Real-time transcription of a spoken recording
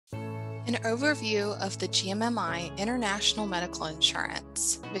An overview of the GMMI International Medical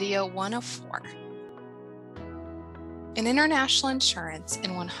Insurance, video 1 of 4. In international insurance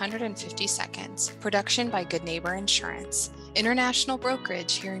in 150 seconds, production by Good Neighbor Insurance, international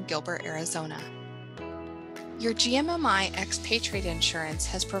brokerage here in Gilbert, Arizona. Your GMMI expatriate insurance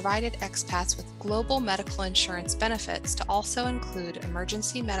has provided expats with global medical insurance benefits to also include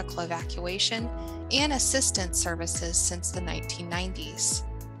emergency medical evacuation and assistance services since the 1990s.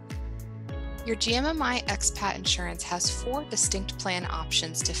 Your GMMI expat insurance has 4 distinct plan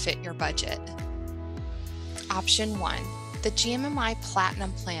options to fit your budget. Option 1. The GMMI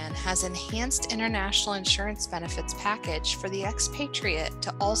Platinum plan has enhanced international insurance benefits package for the expatriate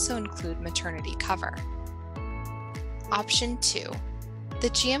to also include maternity cover. Option 2.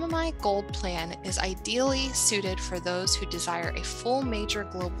 The GMMI Gold plan is ideally suited for those who desire a full major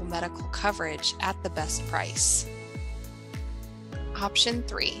global medical coverage at the best price. Option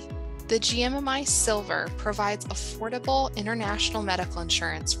 3. The GMMI Silver provides affordable international medical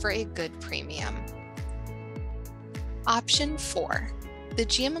insurance for a good premium. Option 4. The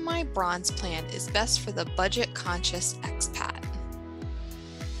GMMI Bronze plan is best for the budget-conscious expat.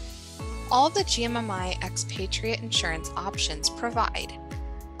 All the GMMI expatriate insurance options provide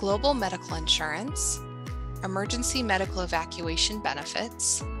global medical insurance, emergency medical evacuation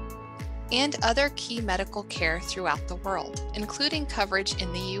benefits, and other key medical care throughout the world, including coverage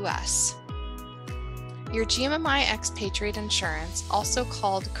in the U.S. Your GMMI expatriate insurance, also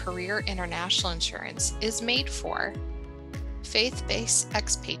called Career International Insurance, is made for faith-based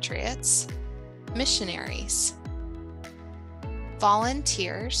expatriates, missionaries,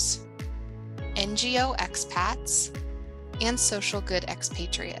 volunteers, NGO expats, and social good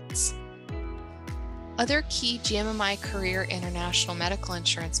expatriates. Other key GMMI Career International Medical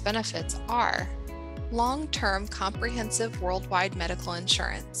Insurance benefits are long-term comprehensive worldwide medical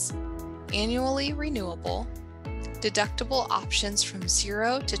insurance, annually renewable, deductible options from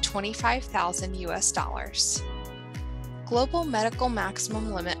 $0 to $25,000 US, global medical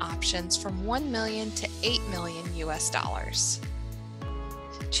maximum limit options from $1 million to $8 million US.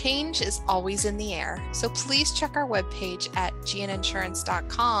 Change is always in the air, so please check our webpage at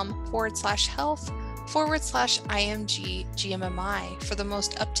gninsurance.com/health/IMG GMMI for the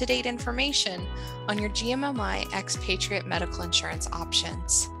most up-to-date information on your GMMI expatriate medical insurance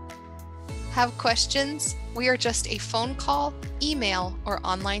options. Have questions? We are just a phone call, email, or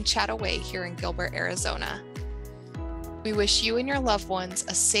online chat away here in Gilbert, Arizona. We wish you and your loved ones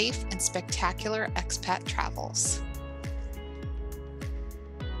a safe and spectacular expat travels.